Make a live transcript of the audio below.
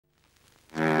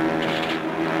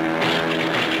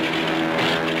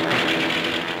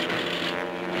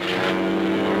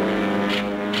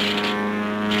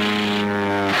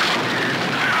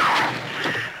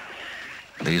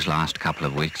last couple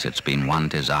of weeks, it's been one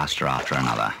disaster after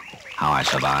another. How I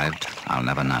survived, I'll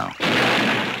never know.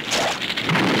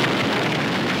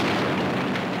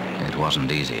 It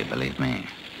wasn't easy, believe me.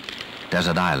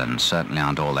 Desert islands certainly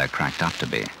aren't all they're cracked up to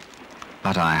be.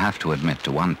 But I have to admit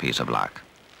to one piece of luck.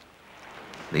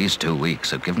 These 2 weeks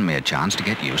have given me a chance to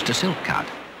get used to Silk Cut.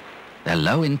 They're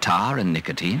low in tar and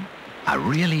nicotine, a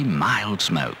really mild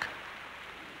smoke.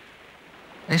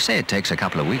 They say it takes a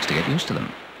couple of weeks to get used to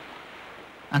them.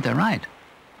 And they're right.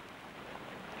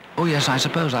 Oh yes, I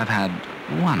suppose I've had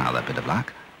one other bit of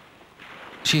luck.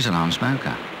 She's a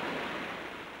non-smoker.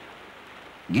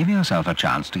 Give yourself a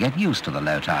chance to get used to the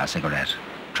low-tar cigarette.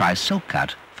 Try Silk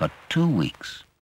Cut for 2 weeks.